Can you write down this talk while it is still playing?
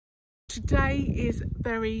Today is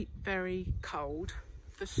very, very cold.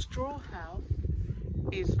 The straw house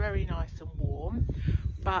is very nice and warm,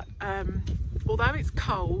 but although it's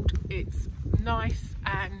cold, it's nice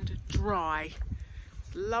and dry.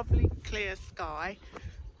 It's lovely clear sky.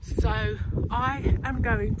 So I am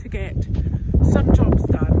going to get some jobs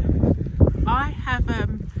done. I have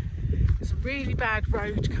there's a really bad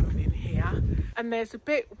road coming in here, and there's a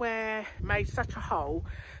bit where I made such a hole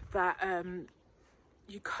that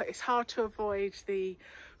it's hard to avoid the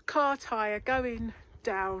car tyre going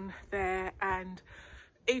down there, and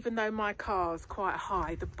even though my car's quite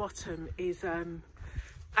high, the bottom is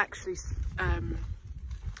actually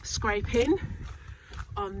scraping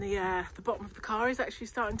on the bottom of the car is actually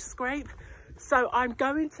starting to scrape. So I'm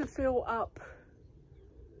going to fill up,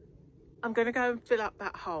 I'm going to go and fill up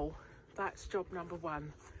that hole. That's job number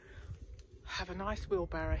one. Have a nice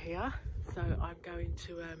wheelbarrow here, so I'm going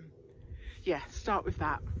to yeah, start with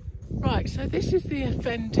that. Right, so this is the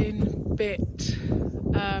offending bit.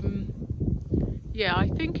 Yeah, I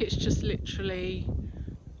think it's just literally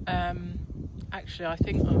actually I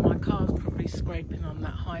think my car's probably scraping on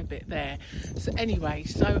that high bit there. So anyway,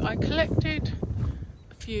 so I collected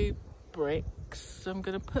a few bricks, so I'm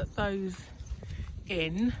going to put those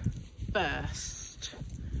in first.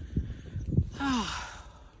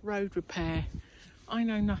 Road repair, I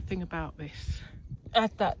know nothing about this.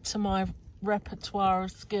 Add that to my repertoire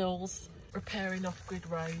of skills, repairing off-grid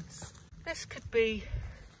roads. This could be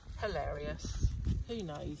hilarious, who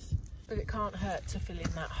knows, but it can't hurt to fill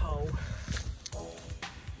in that hole.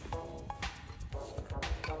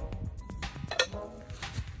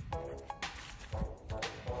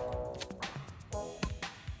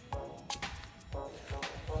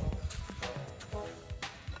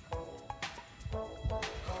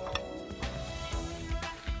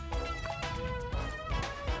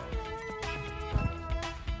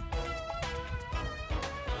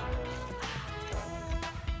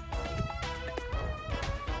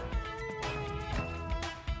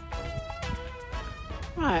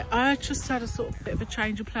 Right, I just had a sort of bit of a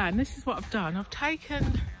change of plan. This is what I've done. I've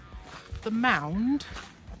taken the mound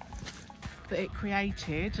that it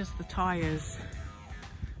created as the tyres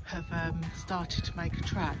have started to make a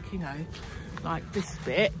track, you know, like this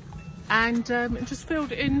bit, and just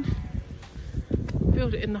filled it in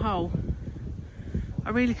the hole.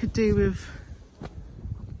 I really could do with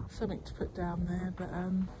something to put down there, but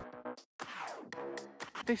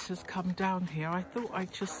this has come down here. I thought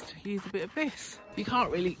I'd just use a bit of this. You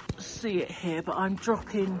can't really see it here, but I'm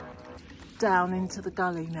dropping down into the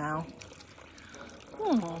gully now.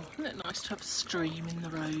 Oh, isn't it nice to have a stream in the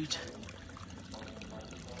road?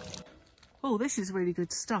 Oh, this is really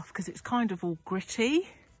good stuff because it's kind of all gritty,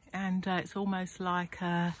 and it's almost like,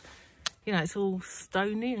 you know, it's all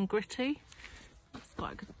stony and gritty. It's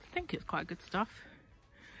quite good. I think it's quite good stuff,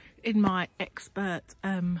 in my expert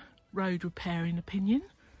road repairing opinion.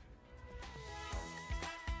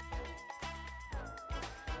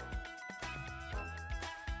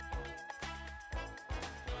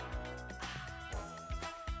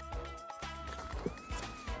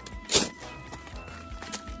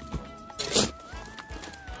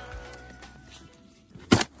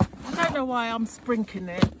 I don't know why I'm sprinkling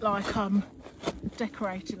it like I'm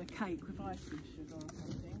decorating a cake with icing sugar or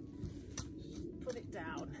something. Just put it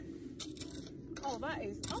down. Oh, that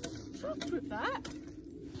is, I'm chuffed with that.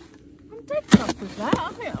 I'm dead chuffed with that. I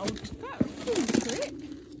think that was a cool trick.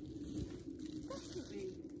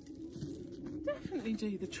 Definitely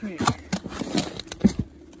do the trick.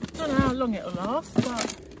 Don't know how long it'll last,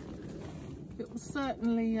 but it will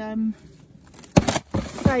certainly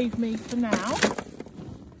save me for now.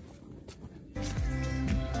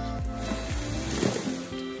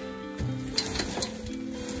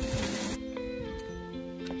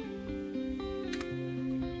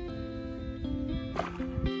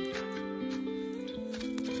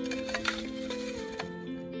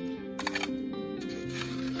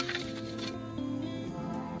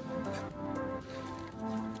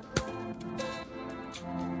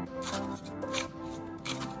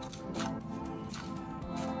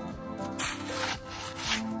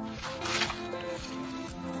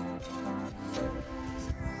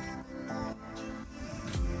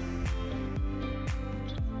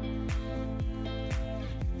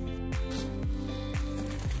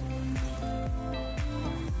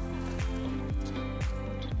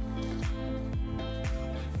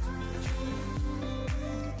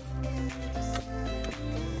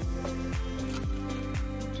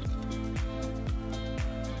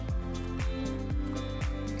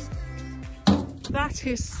 That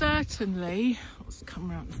is certainly, let's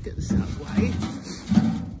come around, let's get this out of the way.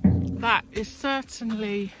 That is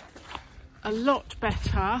certainly a lot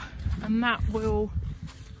better, and that will,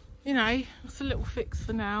 you know, it's a little fix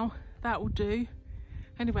for now. That will do.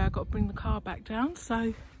 Anyway, I've got to bring the car back down,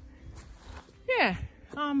 so yeah,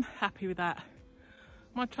 I'm happy with that.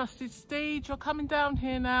 My trusted steed, you're coming down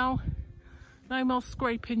here now. No more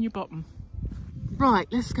scraping your bottom. Right,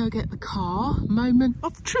 let's go get the car. Moment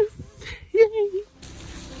of truth. Yay!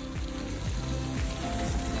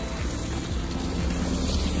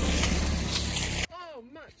 Oh,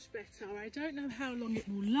 much better. I don't know how long it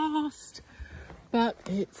will last, but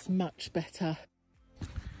it's much better.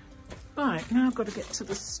 Right, now I've got to get to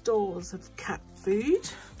the stores of cat food.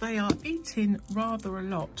 They are eating rather a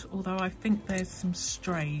lot, although I think there's some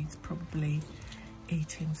strays probably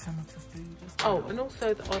eating some of the food as well. Oh, and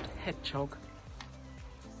also the odd hedgehog.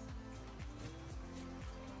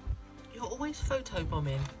 You're always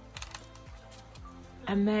photobombing.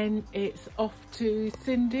 And then it's off to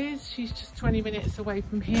Cindy's. She's just 20 minutes away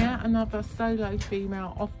from here. Another solo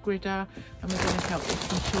female off-gridder, and we're going to help with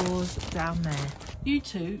some chores down there. You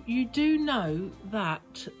two, you do know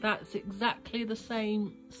that that's exactly the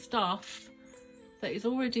same stuff that is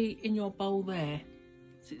already in your bowl there.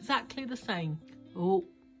 It's exactly the same. Oh,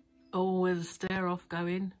 there's a stare off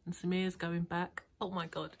going and some ears going back. Oh my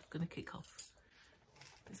God, it's going to kick off.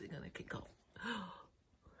 Is it going to kick off?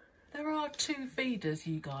 There are 2 feeders,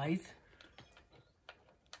 you guys.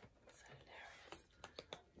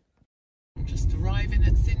 I'm just arriving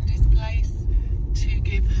at Cindy's place to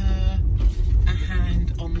give her a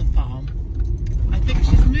hand on the farm. I think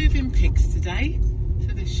she's moving pigs today,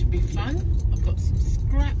 so this should be fun. I've got some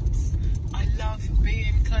scraps. I love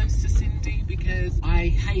being close to Cindy because I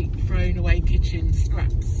hate throwing away kitchen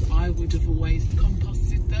scraps. I would have always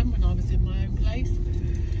composted them when I was in my own place.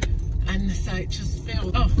 And so it just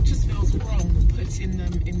feels wrong putting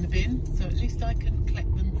them in the bin. So at least I can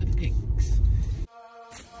collect them for the pigs.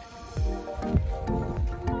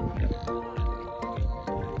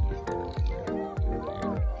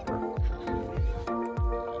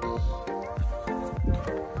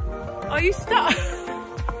 Are you stuck?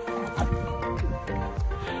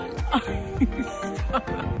 Are you stuck?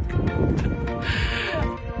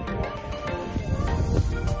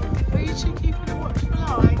 Are you two keeping a watchful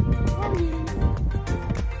eye? Are you?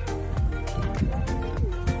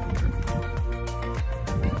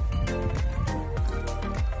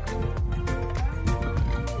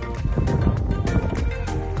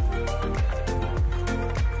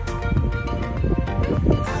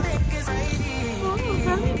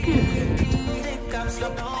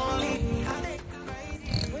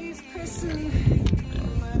 Where's Chris and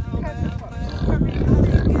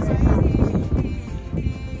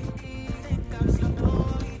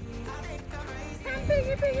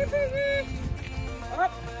oh,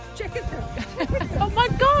 check it out. Oh my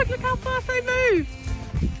God, look how fast they move.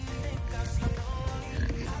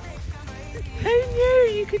 Who knew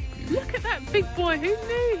you could, look at that big boy, who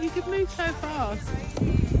knew he could move so fast?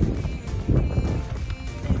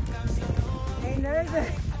 They know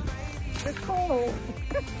the call.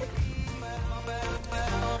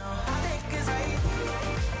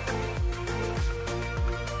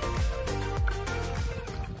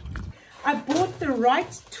 I bought the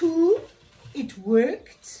right tool, it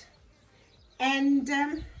worked, and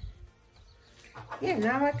yeah,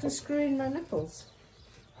 now I can screw in my nipples.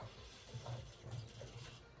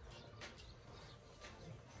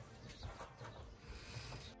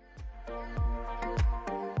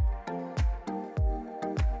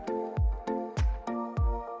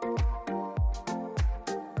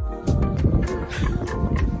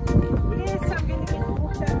 Yes, I'm going to get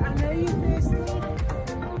water. I know you're thirsty.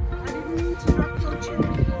 I didn't mean to knock your chin.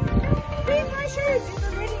 Leave my shoes. It's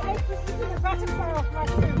already 8% of the butterfly off my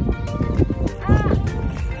shoe. Ah!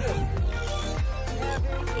 Yeah,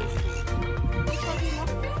 very tasty. You probably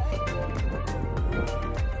knocked this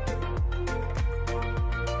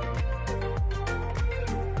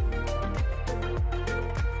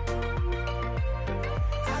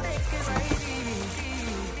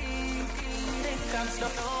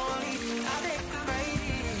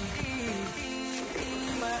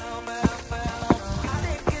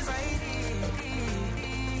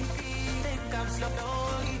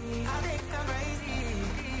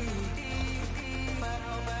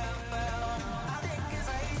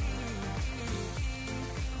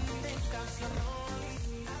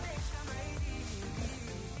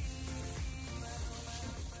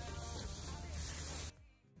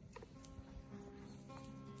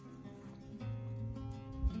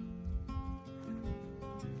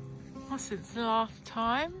Since the last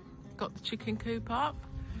time, got the chicken coop up,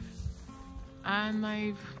 and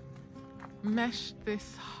they've meshed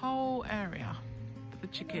this whole area for the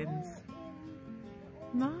chickens.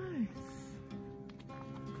 Nice.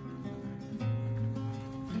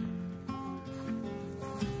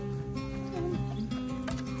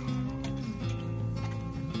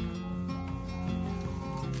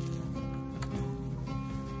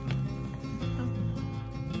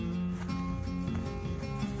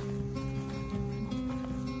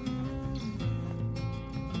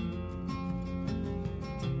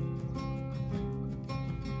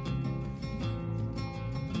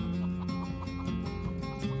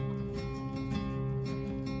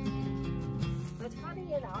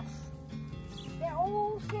 Enough. They're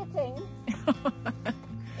all sitting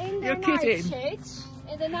in their You're kidding. nightshades,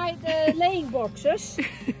 in the night laying boxes,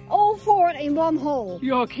 all four in one hole.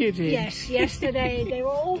 You're kidding. Yes, yesterday they were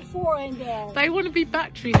all four in there. They want to be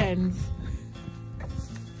battery hens.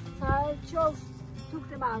 So I took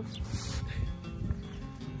them out.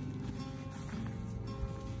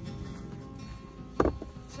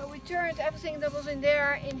 So we turned everything that was in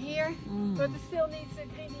there in here, but it still needs a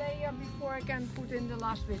green layer before I can put in the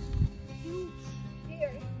last bit. Huge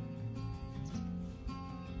here.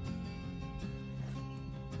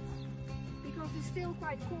 Because it's still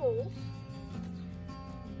quite cold,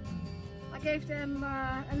 I gave them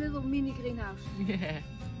a little mini greenhouse. Yeah.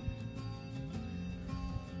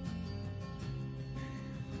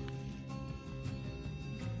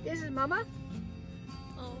 This is Mama,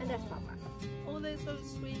 Oh. and that's Papa. Oh, they're so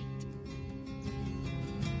sweet.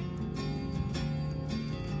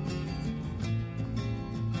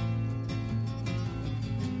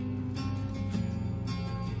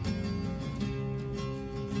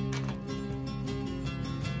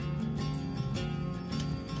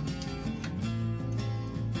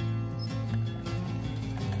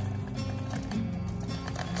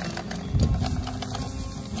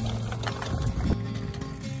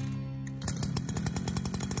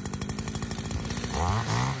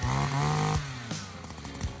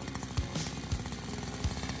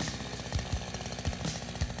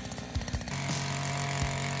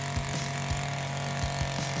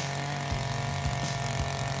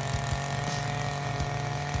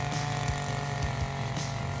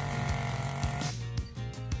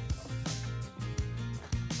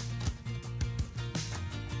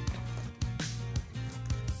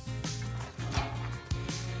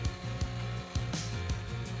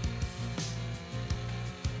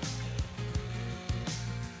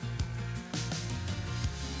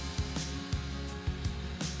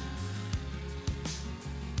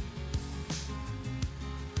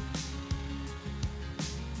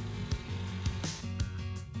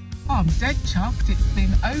 I'm dead chuffed. It's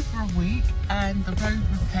been over a week and the road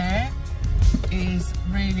repair is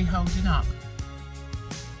really holding up.